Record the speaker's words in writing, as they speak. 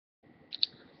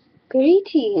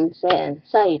Greetings and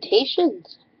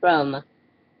salutations from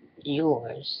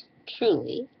yours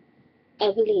truly,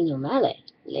 Evelyn O'Malley,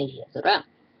 Lady of the Realm.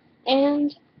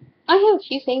 And I have a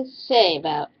few things to say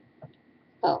about,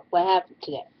 what happened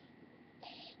today.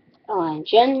 On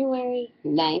January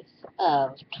 9th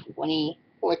of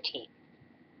 2014.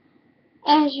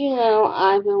 As you know,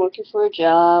 I've been looking for a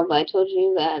job. I told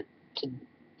you that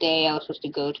today I was supposed to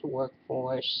go to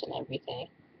workforce and everything.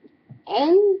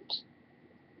 And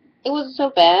it wasn't so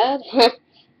bad,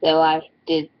 though I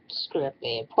did screw up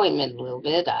the appointment a little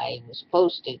bit. I was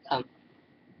supposed to come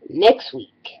next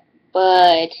week,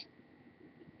 but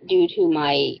due to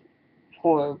my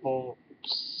horrible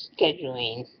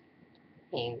scheduling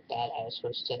thing that I was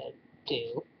supposed to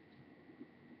do,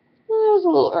 I was a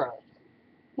little early.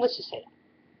 Let's just say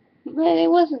that. But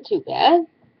it wasn't too bad.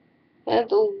 And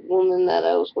the woman that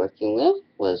I was working with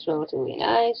was relatively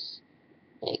nice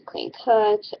and clean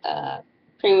cut.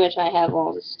 Pretty much I have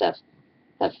all this stuff.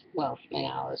 Well,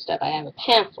 not all this stuff. I have a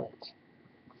pamphlet.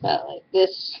 Like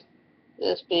this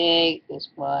big, this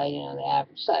wide, the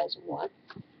average size of one.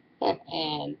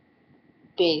 And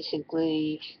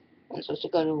basically, I'm supposed to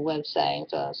go to a website and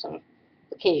fill out some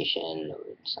application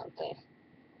or something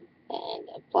and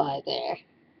apply there.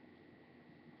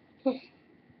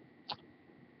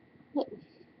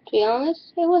 To be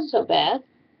honest, it wasn't so bad.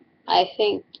 I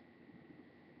think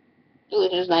it was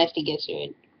just nice to get through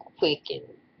it quick and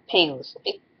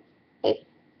painlessly.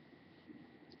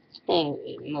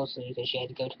 Anyway, mostly because she had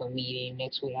to go to a meeting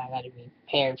next week. I got to be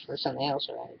prepared for something else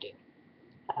I got to do.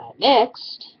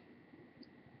 Next,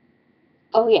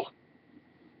 oh yeah,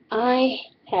 I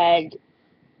had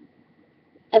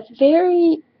a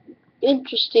very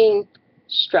interesting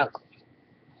struggle.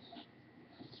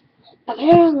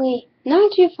 Apparently,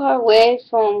 not too far away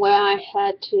from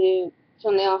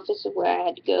from the office of where I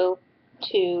had to go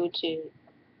to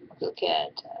look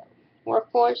at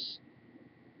workforce.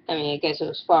 I mean, I guess it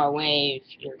was far away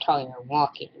if you're talking or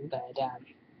walking, but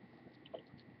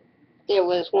there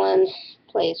was one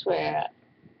place where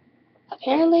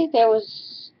apparently it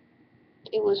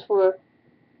was for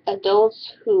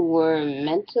adults who were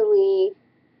mentally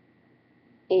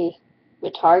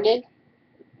retarded,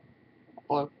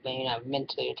 or maybe not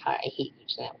mentally retarded, I hate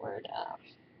using that word,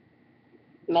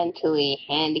 mentally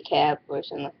handicapped or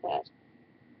something like that.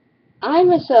 I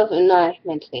myself am not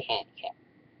mentally handicapped,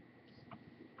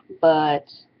 but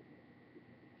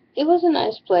it was a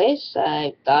nice place.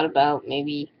 I thought about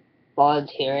maybe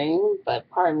volunteering, but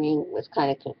part of me was kind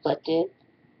of conflicted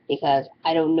because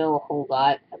I don't know a whole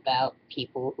lot about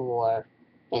people who are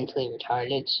mentally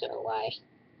retarded, so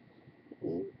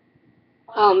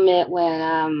I'll admit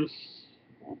when,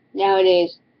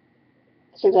 nowadays,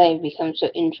 since I've become so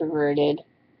introverted,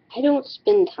 I don't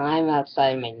spend time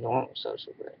outside my normal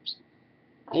social groups.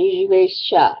 I'm usually very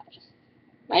shy.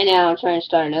 Right now, I'm trying to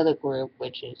start another group,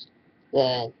 which is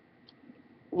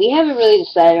we haven't really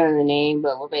decided on the name,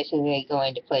 but we're basically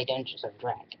going to play Dungeons and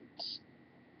Dragons.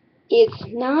 It's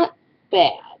not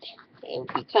bad. It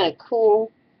would be kind of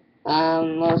cool.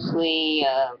 Mostly,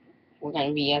 we're going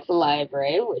to be at the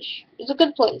library, which is a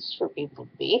good place for people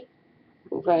to be.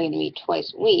 We're probably going to meet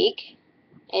twice a week.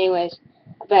 Anyways,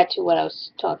 back to what I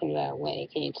was talking about when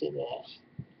it came to this.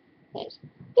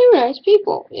 They were nice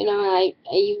people. I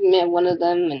even met one of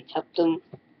them and helped them,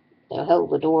 held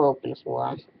the door open for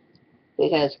them.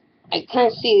 Because I kind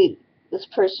of see this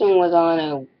person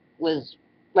was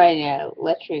riding an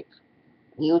electric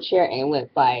wheelchair and it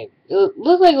went by. It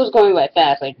looked like it was going by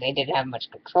fast, like they didn't have much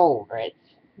control over it.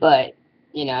 But,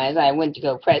 as I went to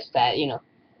go press that,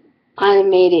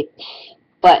 animated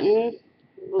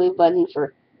blue button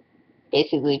for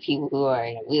basically people who are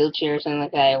in a wheelchair or something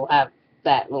like that, it will have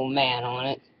that little man on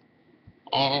it.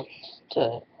 And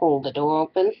to hold the door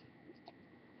open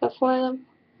for them.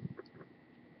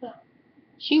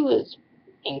 She was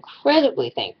incredibly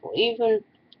thankful. Even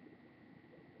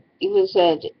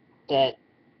said that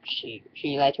she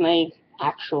liked my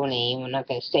actual name. I'm not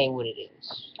going to say what it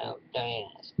is, so don't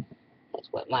ask. That's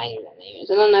what my real name is.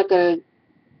 And I'm not going to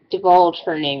divulge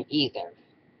her name either.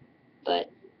 But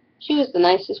she was the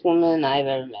nicest woman I've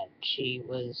ever met. She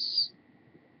was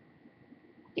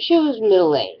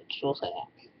middle-aged, we'll say that.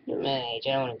 Middle-aged,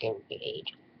 I don't want to give her the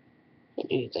age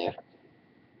either.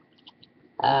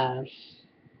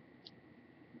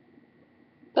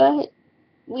 But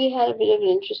we had a bit of an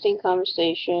interesting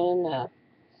conversation.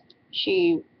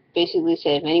 She basically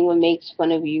said, if anyone makes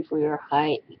fun of you for your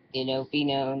height, be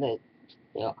known that,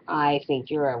 I think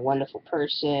you're a wonderful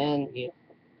person.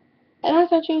 And I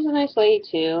thought she was a nice lady,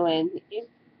 too, and it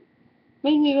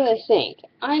made me really think,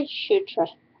 I should try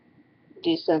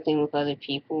do something with other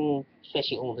people,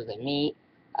 especially older than me.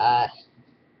 I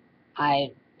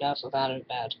also thought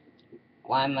about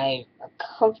why am I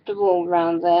comfortable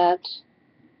around that.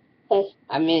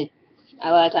 I mean,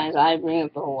 a lot of times I bring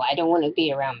up the whole I don't want to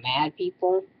be around mad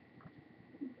people.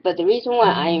 But the reason why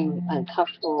I'm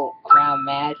uncomfortable around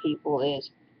mad people is,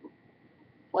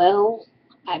 well,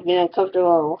 I've been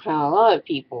uncomfortable around a lot of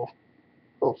people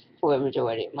for the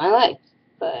majority of my life.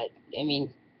 But, I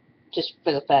mean, just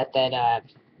for the fact that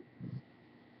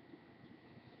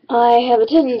I have a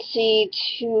tendency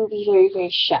to be very,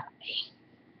 very shy.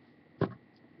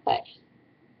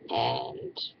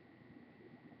 And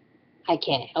I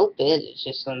can't help it. It's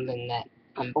just something that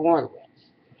I'm born with.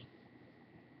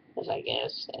 As I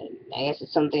guess. And I guess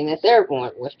it's something that they're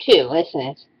born with too, isn't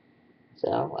it?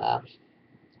 So,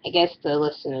 I guess the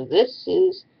lesson of this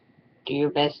is do your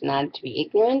best not to be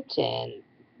ignorant, and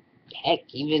heck,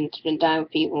 even spend time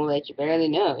with people that you barely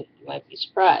know. You might be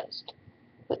surprised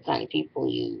what kind of people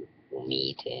you will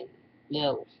meet and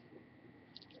know.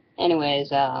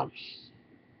 Anyways, I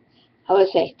would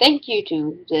say thank you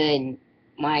to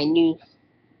my new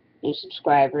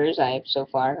subscribers. I've so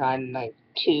far gotten like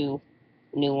 2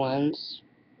 new ones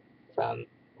from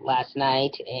last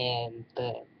night and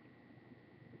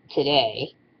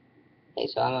today. Okay,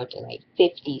 so I'm up to like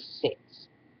 56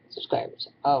 subscribers.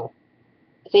 Oh,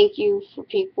 thank you for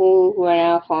people who are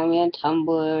now following me on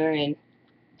Tumblr and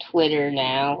Twitter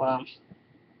now.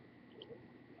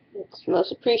 It's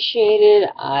most appreciated.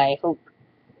 I hope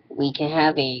we can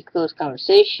have a close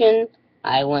conversation.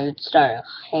 I want to start a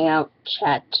hangout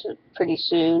chat pretty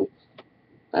soon.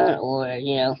 Or,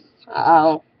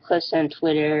 I'll post on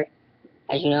Twitter.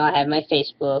 As you know, I have my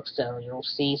Facebook, so you'll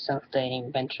see something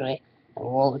eventually. And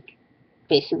we'll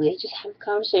basically just have a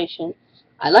conversation.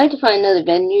 I'd like to find another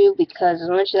venue because as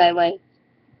much as I like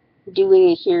doing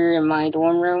it here in my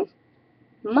dorm room,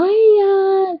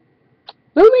 my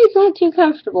roommate's not too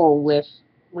comfortable with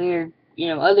weird,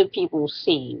 other people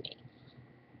seeing me.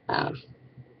 Um,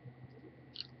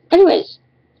 Anyways,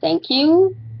 thank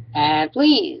you, and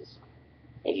please,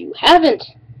 if you haven't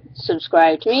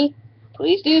subscribed to me,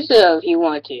 please do so if you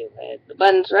want to. The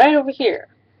button's right over here.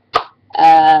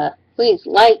 Please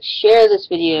like, share this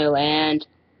video, and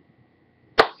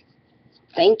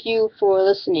thank you for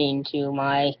listening to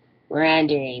my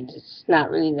meanderings. It's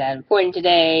not really that important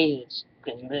today. It's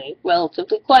been a really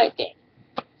relatively quiet day.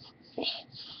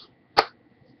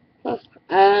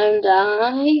 And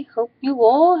I hope you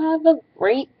all have a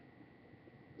great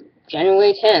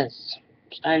January 10th.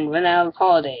 Starting to run out of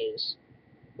holidays.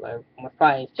 We're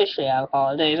probably officially out of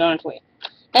holidays, aren't we?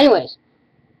 Anyways,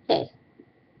 hey,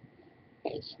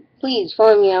 please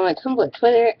follow me on my Tumblr,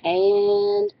 Twitter,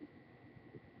 and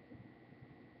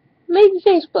maybe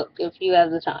Facebook if you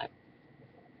have the time.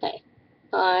 Hey,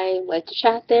 I like to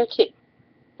chat there too.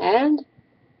 And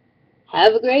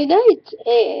have a great night.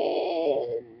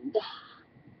 And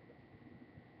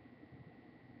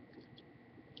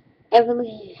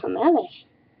Evelyn O'Malley,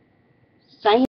 signing.